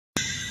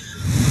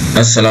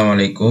আসসালামু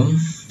আলাইকুম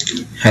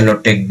hello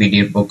take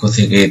ভিডিওর পক্ষ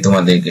থেকে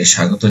তোমাদেরকে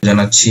স্বাগত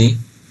জানাচ্ছি।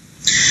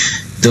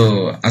 তো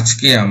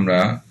আজকে আমরা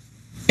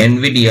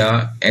Nvidia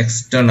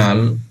এক্সটার্নাল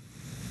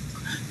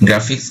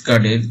গ্রাফিক্স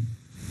কার্ডের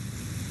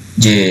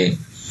যে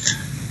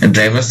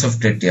ড্রাইভার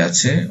সফটওয়্যারটি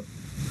আছে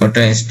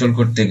ওটা ইনস্টল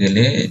করতে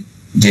গেলে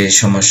যে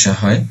সমস্যা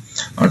হয়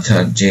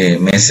অর্থাৎ যে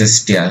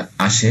মেসেজটি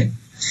আসে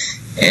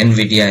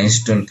Nvidia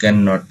install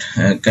cannot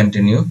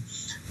continue,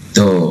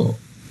 তো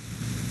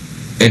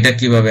এটা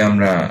কিভাবে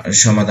আমরা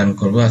সমাধান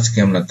করব আজকে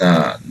আমরা তা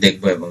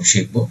দেখব এবং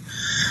শিখব।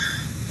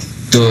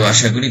 তো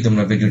আশা করি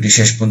তোমরা ভিডিওটি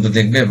শেষ পর্যন্ত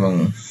দেখবে এবং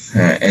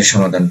এর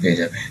সমাধান পেয়ে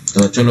যাবে। তো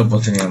চলো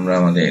প্রথমে আমরা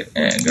আমাদের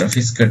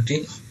গ্রাফিক্স কার্ডটি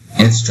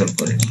ইনস্টল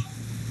করে নিই।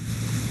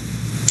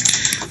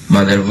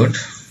 মাদারবোর্ড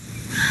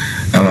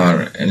আমার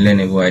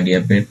Lenovo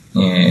IdeaPad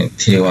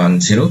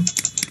 310।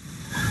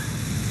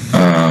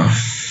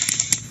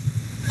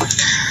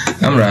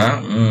 আমরা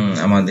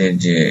আমাদের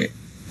যে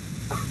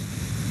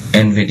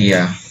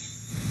Nvidia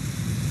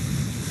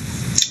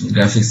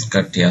গ্রাফিক্স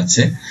কার্ডটি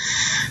আছে,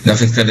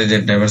 গ্রাফিক্স কার্ডের যে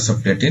ড্রাইভার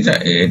সফটওয়্যারটি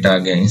এটা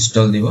আগে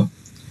ইনস্টল দিব।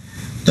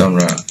 তো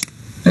আমরা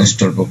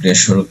ইনস্টল প্রক্রিয়া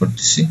শুরু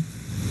করতেছি।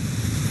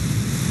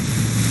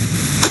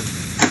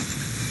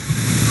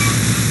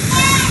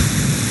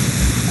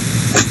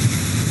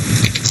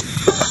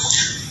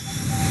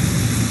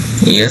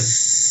 ইয়েস,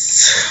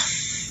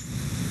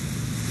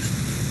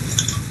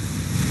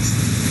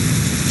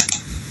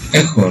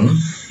 এখন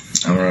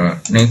আমরা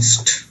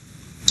নেক্সট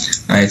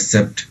আই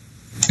অ্যাকসেপ্ট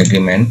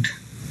এগ্রিমেন্ট,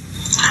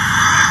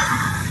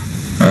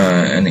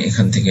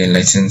 এখান থেকে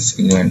লাইসেন্স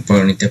এগ্রিমেন্ট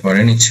পড়ে নিতে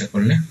পারেন ইচ্ছা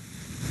করলে।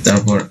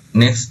 তারপর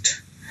next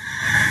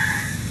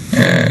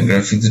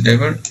graphics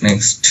driver,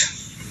 next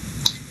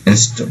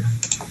install.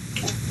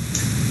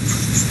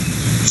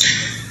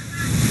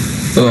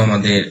 তো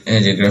আমাদের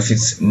যে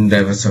গ্রাফিক্স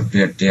ড্রাইভার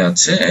সফটওয়্যারটি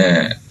আছে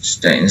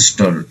সেটা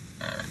ইনস্টল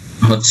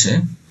হচ্ছে,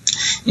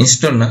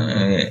 ইনস্টল না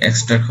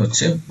এক্সট্রাক্ট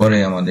হচ্ছে, পরে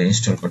আমাদের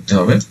ইনস্টল করতে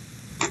হবে।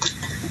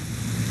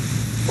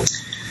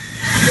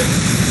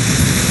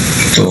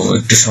 তো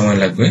একটু সময়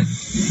লাগবে।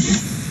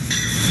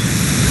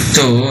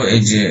 তো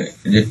এই যে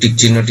টিক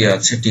চিহ্নটি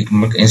আছে, tick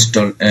mark,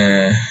 install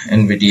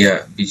Nvidia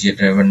BGA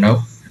driver নাও।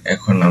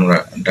 এখন আমরা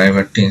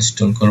ড্রাইভারটি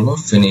ইনস্টল করব,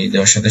 ফিনিশ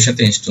দেওয়ার সাথে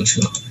সাথে ইনস্টল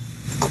শুরু হবে।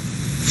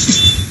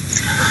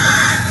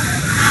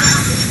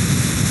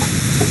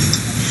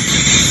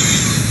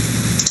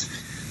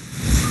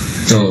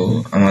 তো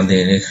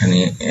আমাদের এখানে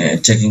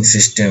চেকিং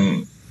সিস্টেম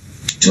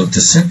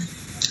চলতেছে।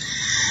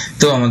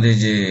 তো আমাদের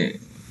যে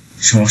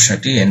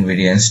সমস্যাটি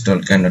Nvidia install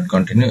cannot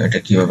continue, এটা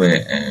কিভাবে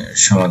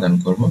সমাধান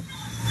করব,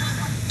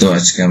 তো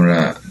আজকে আমরা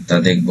তা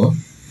দেখব।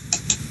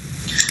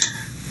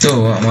 তো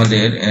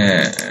আমাদের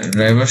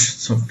ড্রাইভার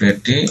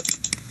সফটওয়্যারটি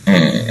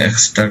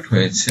এক্সট্রাক্ট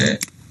হয়েছে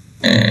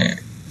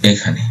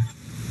এখানে।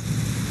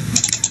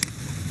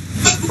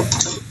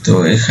 তো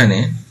এখানে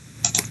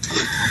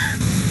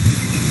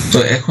তো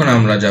এখন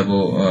আমরা যাব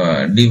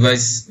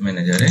ডিভাইস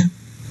ম্যানেজারে,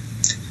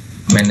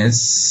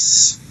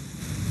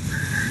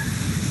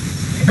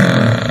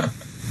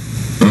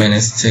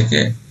 ম্যানেজ থেকে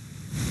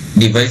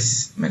ডিভাইস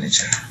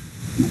ম্যানেজার।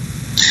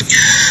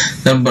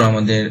 তারপর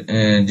আমাদের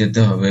যেতে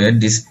হবে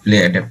ডিসপ্লে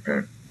অ্যাডাপ্টার।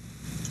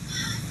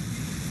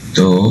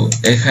 তো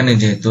এখানে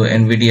যেহেতু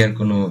Nvidia এর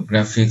কোনো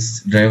গ্রাফিক্স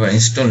ড্রাইভার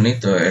ইনস্টল নেই,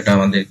 তো এটা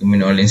আমাদের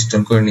ম্যানুয়ালি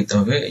ইনস্টল করে নিতে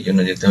হবে। এই জন্য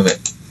যেতে হবে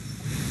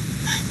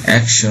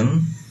অ্যাকশন,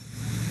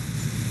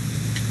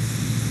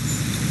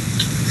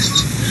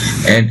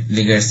 অ্যাড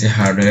লিগাসি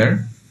হার্ডওয়্যার,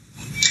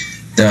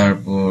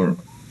 তারপর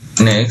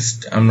নেক্সট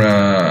আমরা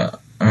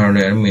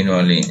হার্ডওয়্যার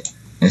ম্যানুয়ালি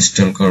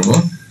ইনস্টল করব,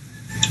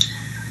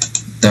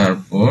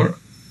 তারপর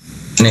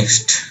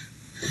নেক্সট।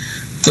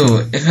 তো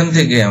এখান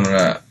থেকে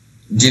আমরা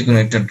যে কোনো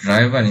একটা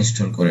ড্রাইভার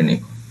ইনস্টল করে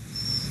নিব।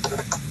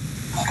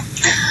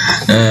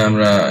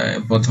 আমরা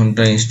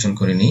প্রথমটা ইনস্টল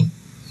করে নিই,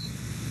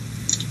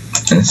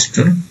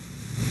 ইনস্টল,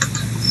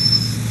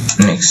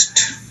 নেক্সট।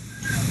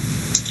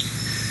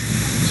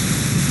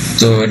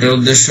 তো এটার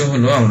উদ্দেশ্য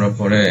হলো আমরা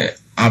পরে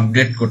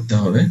আপডেট করতে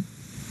হবে,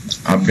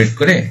 আপডেট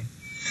করে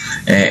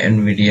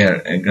Nvidia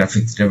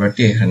গ্রাফিক্স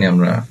ড্রাইভারটি এখানে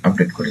আমরা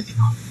আপডেট করে দিব।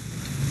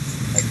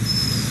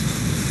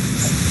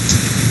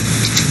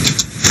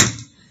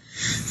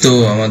 তো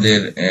আমাদের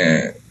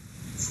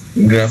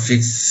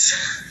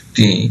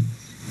গ্রাফিক্সটি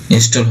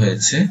ইনস্টল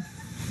হয়েছে,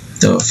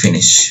 তো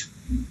ফিনিশ।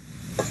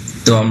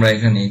 তো আমরা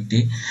এখানে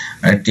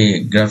একটি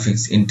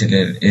গ্রাফিক্স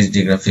ইন্টেলের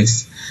এইচডি গ্রাফিক্স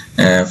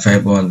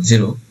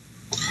 510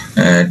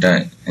 এটা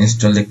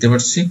ইনস্টল দেখতে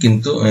পাচ্ছি,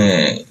 কিন্তু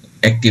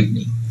অ্যাক্টিভ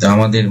নেই। তো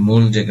আমাদের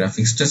মূল যে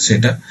গ্রাফিক্সটা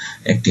সেটা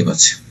অ্যাক্টিভ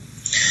আছে।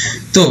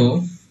 তো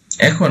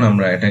এখন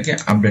আমরা এটাকে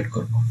আপডেট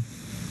করব।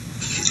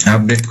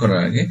 আপডেট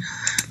করার আগে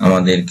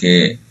আমাদেরকে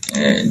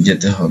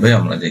যেতে হবে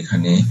আমরা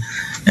যেখানে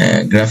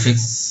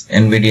গ্রাফিক্স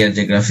Nvidia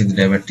যে গ্রাফিক্স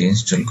ড্রাইভারটি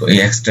ইনস্টল করে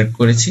এক্সট্রাক্ট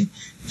করেছি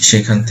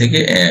সেখান থেকে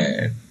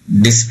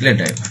ডিসপ্লে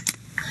ড্রাইভার।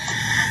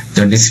 তো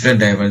ডিসপ্লে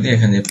ড্রাইভার দিয়ে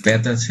এখানে যে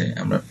প্যাথ আছে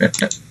আমরা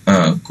প্যাথটা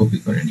কপি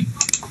করে নিব,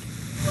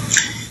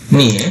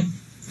 নিয়ে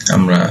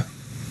আমরা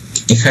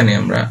এখানে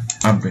আমরা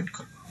আপডেট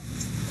করব।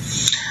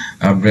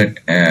 Update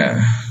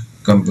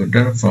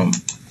computer from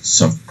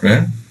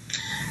software,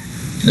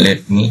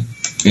 let me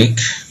pick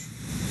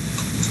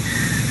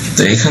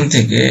তো এখান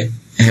থেকে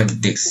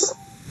haptics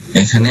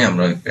এখানে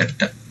আমরা ওই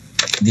প্যাডটা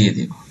দিয়ে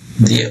দিব,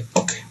 দিয়ে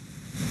ওকে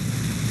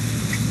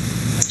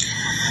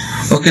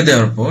ওকে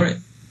দেওয়ার পর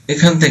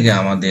এখান থেকে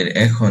আমাদের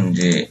এখন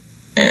যে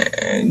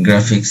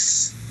গ্রাফিক্স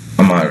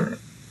আমার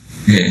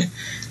যে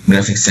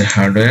গ্রাফিক্সের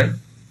হার্ডওয়্যার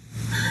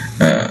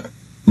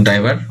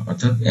ড্রাইভার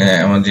অর্থাৎ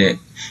আমাদের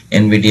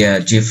Nvidia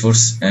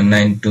GeForce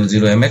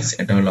 920MX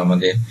এটা হলো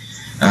আমাদের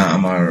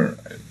আমার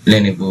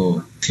Lenovo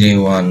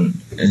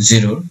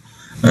 310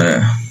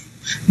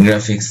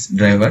 গ্রাফিক্স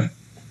ড্রাইভার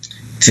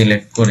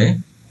সিলেক্ট করে,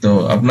 তো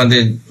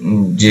আপনাদের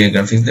যে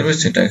গ্রাফিক্স দেবে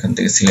সেটা এখান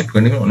থেকে সিলেক্ট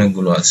করে নেবেন,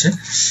 অনেকগুলো আছে,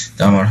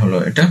 তো আমার হলো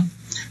এটা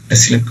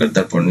সিলেক্ট করে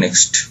তারপর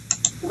নেক্সট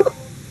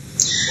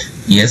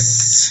ইয়েস।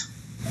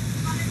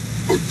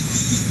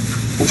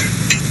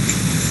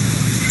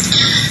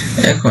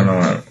 এখন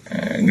আমার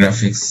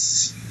গ্রাফিক্স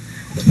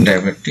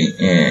ড্রাইভারটি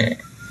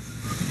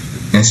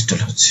ইনস্টল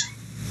হচ্ছে।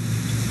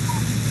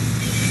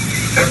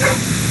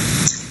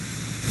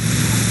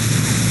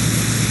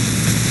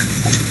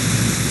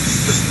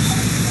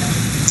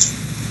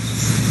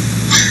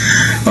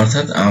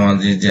 অর্থাৎ আমার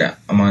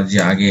যে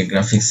আগে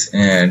গ্রাফিক্স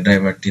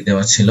ড্রাইভারটি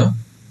দেওয়া ছিল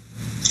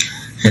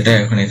সেটা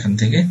এখন এখান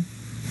থেকে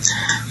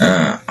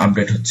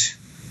আপডেট হচ্ছে,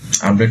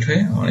 আপডেট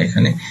হয়ে আমার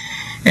এখানে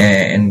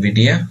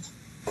Nvidia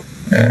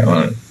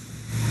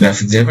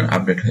গ্রাফিক্স ড্রাইভার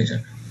আপডেট হয়ে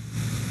যাবে।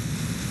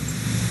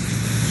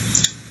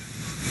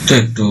 তো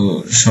একটু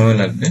সময়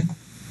লাগবে,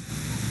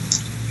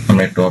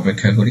 আমরা একটু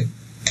অপেক্ষা করি।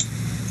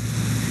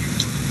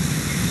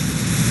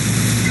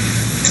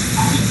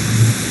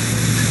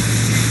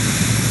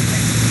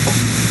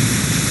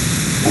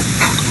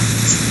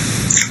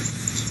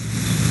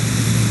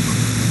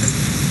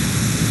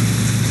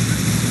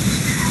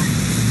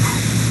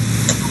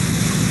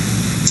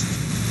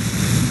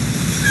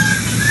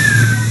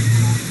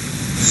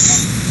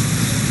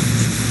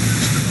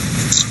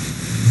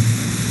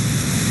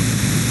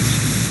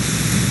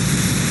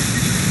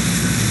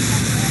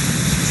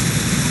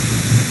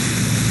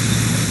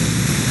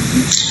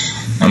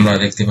 আমরা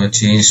দেখতে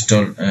পাচ্ছি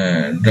ইনস্টল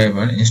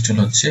ড্রাইভার ইনস্টল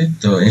হচ্ছে।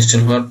 তো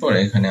ইনস্টল হওয়ার পর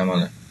এখানে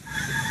আমার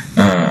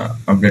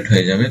আপডেট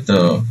হয়ে যাবে। তো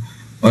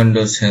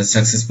Windows has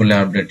successfully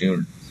update your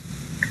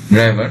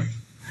driver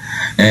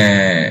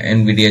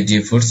Nvidia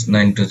GeForce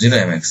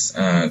 920MX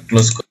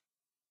close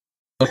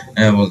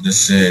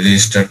বলতেছে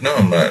রিস্টার্ট না,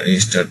 আমরা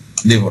রিস্টার্ট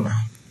দেব না।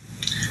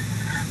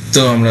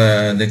 তো আমরা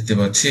দেখতে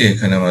পাচ্ছি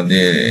এখানে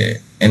আমাদের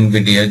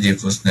Nvidia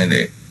GeForce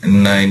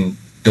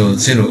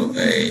 920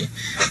 এই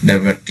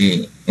ড্রাইভারটি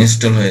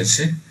ইনস্টল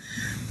হয়েছে।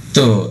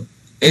 তো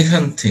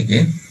এখান থেকে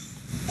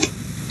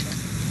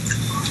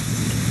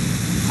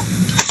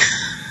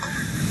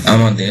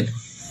আমাদের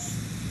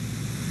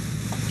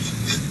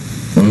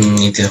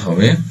নিতে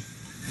হবে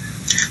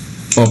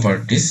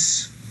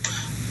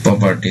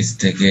প্রপার্টিস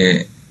থেকে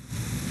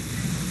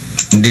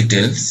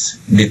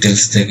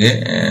ডিটেলস থেকে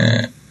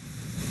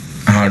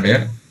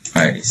হার্ডওয়্যার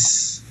আইডিস।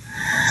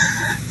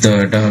 তো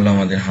এটা হলো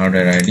আমাদের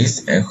হার্ডওয়্যার আইডিস।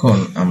 এখন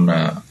আমরা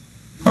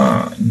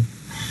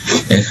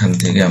এখান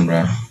থেকে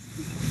আমরা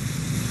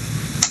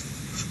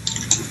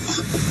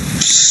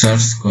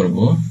সার্চ করব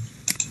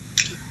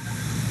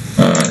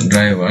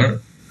ড্রাইভার,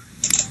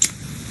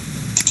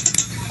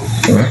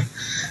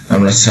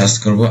 আমরা সার্চ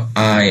করব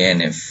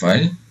INF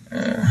ফাইল,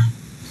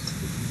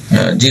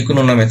 যে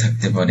কোনো নামে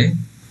থাকতে পারে।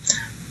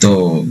 তো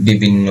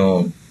বিভিন্ন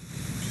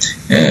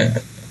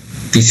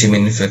পিসি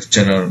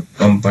ম্যানুফ্যাকচারার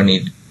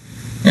কোম্পানির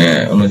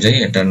অনুযায়ী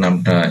এটার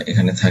নামটা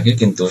এখানে থাকে,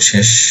 কিন্তু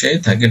শেষে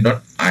থাকে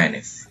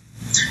 .inf।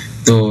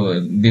 তো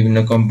বিভিন্ন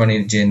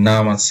কোম্পানির যে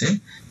নাম আছে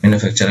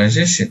ম্যানুফ্যাকচারার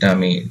সেটা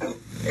আমি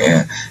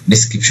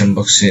ডেসক্রিপশন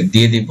বক্সে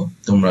দিয়ে দিব,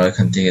 তোমরা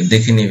এখান থেকে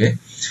দেখে নিবে।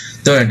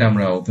 তো এটা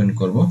আমরা ওপেন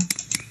করব।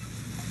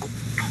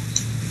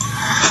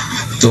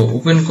 তো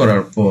ওপেন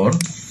করার পর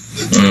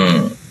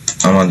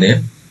আমাদের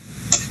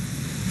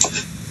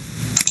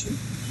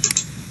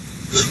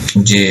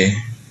যে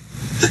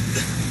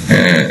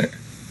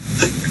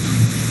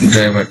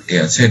ড্রাইভারটি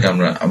আছে এটা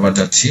আমরা আবার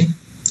যাচ্ছি,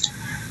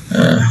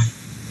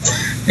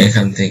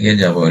 এখান থেকে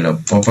যাব হলো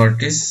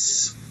প্রপার্টিস,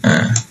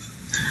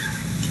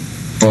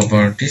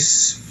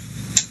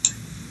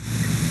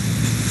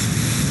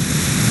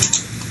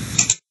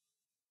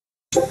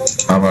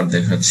 আবার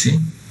দেখাচ্ছি।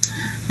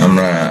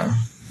 আমরা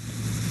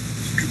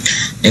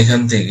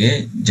এখান থেকে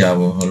যাব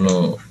হলো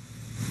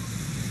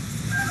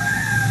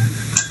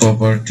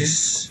প্রপার্টিস,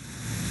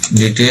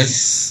 ডিটেলস,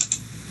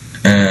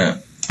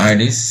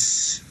 আইডিস।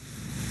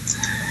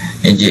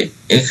 এই যে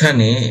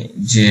এখানে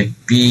যে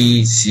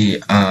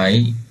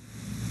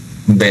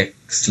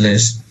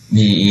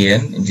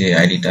PCI\VEN যে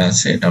আইডিটা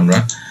আছে এটা আমরা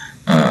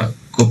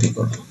কপি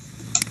করব।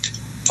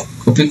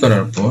 কপি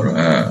করার পর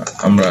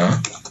আমরা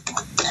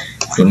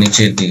একটু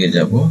নিচের দিকে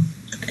যাব,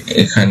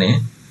 এখানে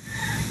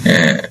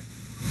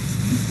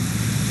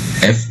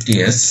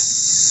FTS,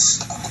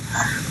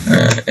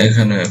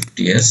 এখানে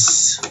FTS,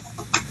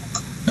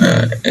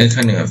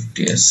 এখানে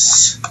FTS,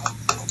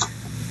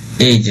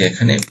 এই যে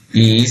এখানে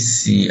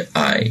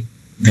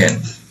PCI\VEN।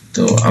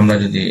 তো আমরা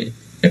যদি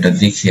এটা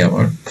দেখি,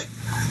 আবার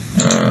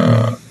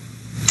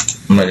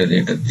আমরা যদি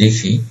এটা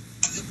দেখি,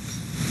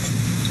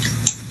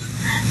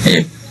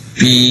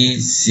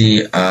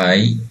 PCI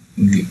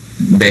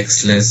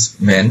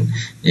 \man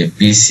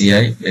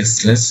PCI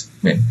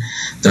 \man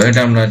তো এটা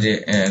আমরা যে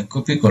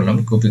কপি করলাম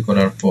কপি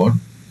করার পর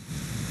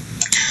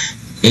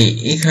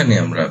এখানে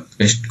আমরা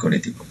পেস্ট করে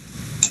দিব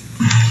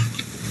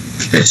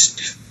পেস্ট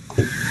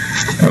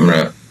আমরা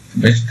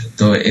পেস্ট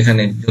তো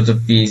এখানে যত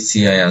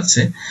PCI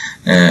আছে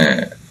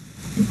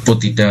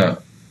প্রতিটা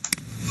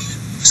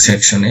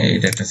সেকশনে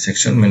এটা একটা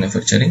সেকশন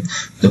ম্যানুফ্যাকচারিং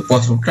তো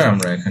প্রথমটা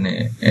আমরা এখানে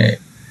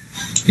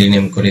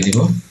রিনেম করে দিব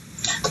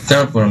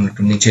তারপর আমরা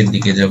একটু নিচের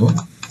দিকে যাব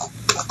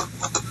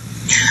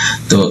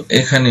তো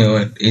এখানেও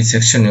এই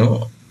সেকশনেও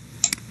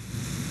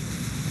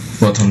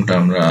প্রথমটা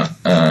আমরা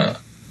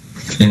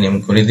রিনেম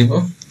করে দিব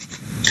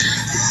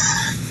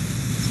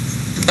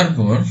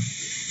তারপর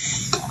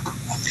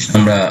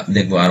আমরা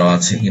দেখব আরো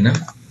আছে কিনা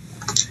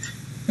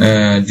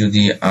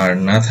যদি আর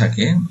না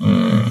থাকে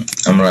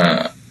আমরা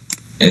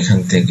এখান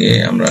থেকে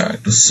আমরা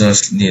একটু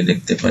সার্চ দিয়ে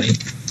দেখতে পারি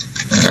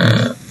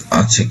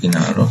আছে কিনা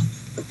আরো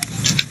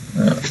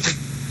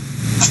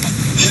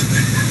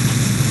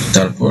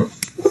তারপর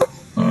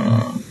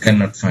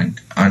cannot find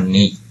আর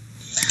নেই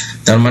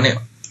তার মানে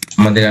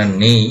আমাদের আর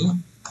নেই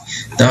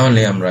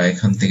তাহলে আমরা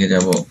এখান থেকে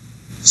যাব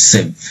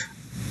সেভ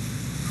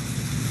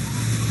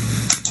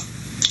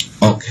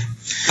ওকে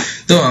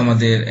তো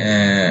আমাদের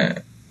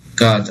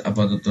কাজ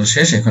আপাতত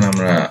শেষ এখন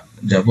আমরা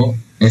যাব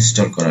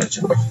ইনস্টল করার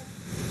জন্য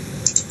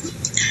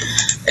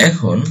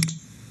এখন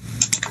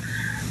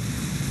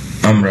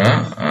আমরা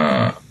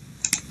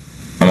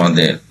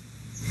আমাদের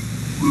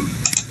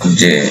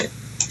যে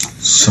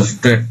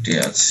সফটওয়্যারটি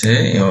আছে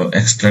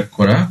এক্সট্রাক্ট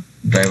করা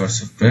ড্রাইভার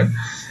সফটওয়্যার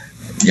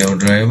যেও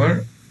ড্রাইভার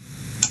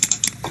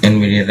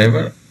Nvidia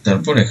ড্রাইভার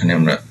তারপর এখানে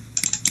আমরা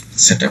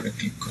সেটআপে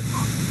ক্লিক করব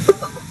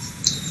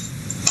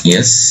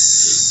ইয়েস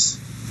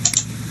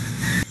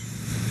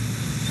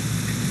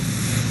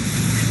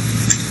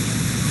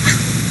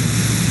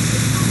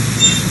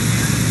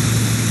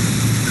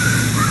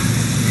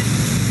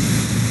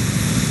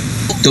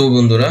তো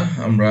বন্ধুরা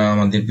আমরা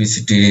আমাদের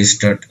পিসিটি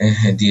রিস্টার্ট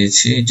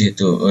দিয়েছি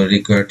যেহেতু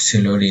রিকোয়ার্ড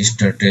ছিল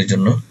রিস্টার্টের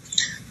জন্য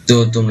তো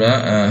তোমরা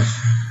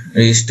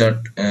রিস্টার্ট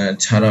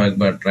ছাড়াও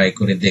একবার ট্রাই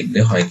করে দেখবে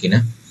হয় কিনা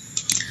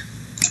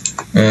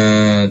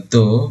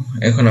তো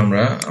এখন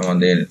আমরা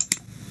আমাদের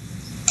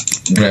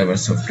ড্রাইভার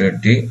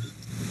সফটওয়্যারটি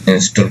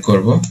ইনস্টল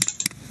করব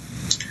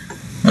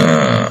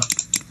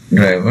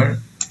ড্রাইভার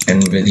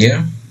Nvidia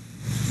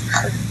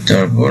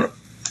তারপর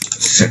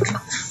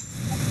সেটআপ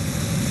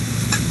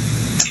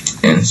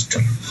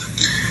ইনস্টল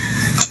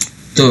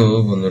তো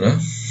বন্ধুরা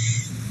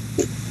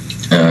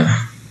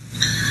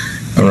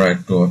আমরা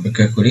একটু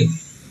অপেক্ষা করি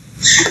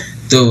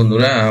তো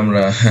বন্ধুরা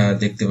আমরা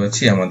দেখতে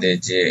পাচ্ছি আমাদের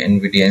যে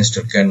Nvidia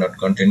install cannot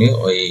continue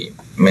ওই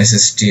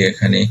মেসেজটি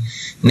এখানে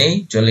নেই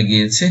চলে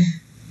গিয়েছে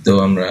তো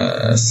আমরা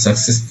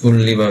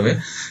সাকসেসফুলি ভাবে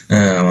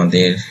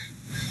আমাদের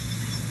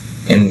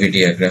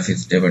Nvidia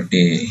গ্রাফিক্স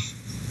ড্রাইভারটি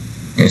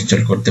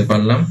ইনস্টল করতে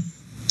পারলাম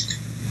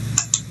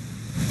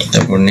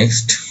তারপর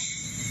নেক্সট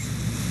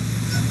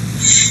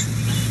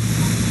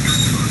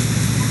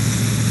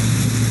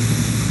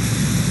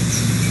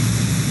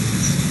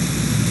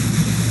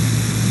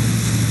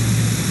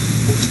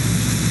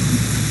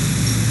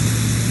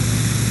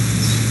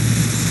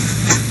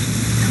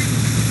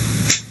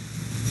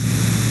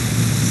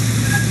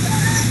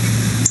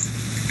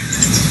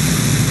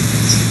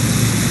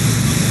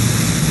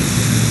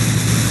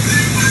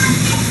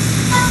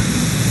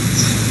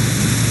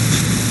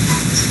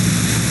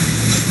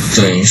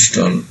তো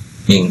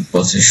ইনস্টলিং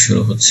প্রসেস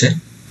শুরু হচ্ছে